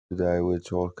Today we'll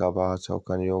talk about how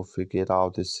can you figure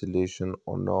out the solution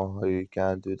or know how you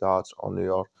can do that on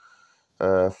your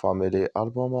family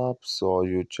album app. So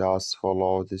you just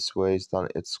follow these ways, then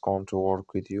it's going to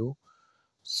work with you.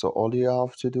 So all you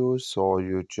have to do, so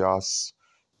you just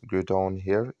go down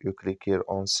here, you click here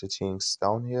on settings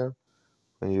down here,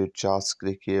 and you just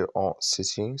click here on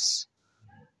settings.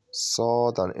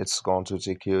 So then it's going to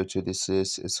take you to this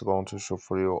list. It's going to show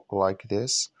for you like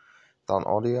this. Then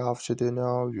all you have to do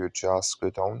now, you just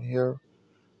go down here.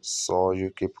 So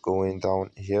you keep going down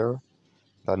here.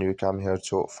 Then you come here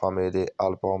to family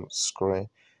album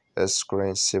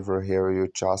screensaver here. You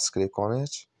just click on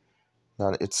it.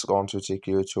 Then it's going to take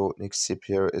you to next step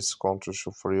here. It's going to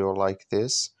show for you like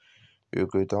this. You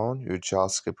go down. You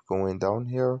just keep going down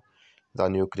here.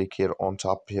 Then you click here on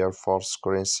top here for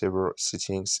screensaver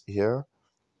settings here.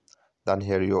 Then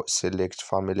here you select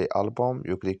family album.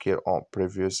 You click here on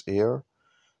previous here.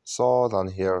 So then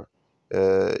here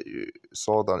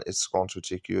so then it's going to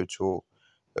take you to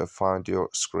find your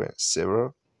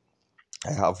screensaver.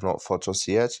 I have no photos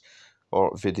yet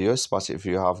or videos, but if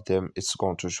you have them, it's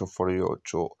going to show for you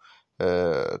to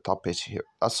tap it here.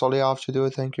 That's all you have to do.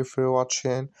 Thank you for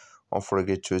watching. Don't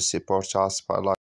forget to support us by like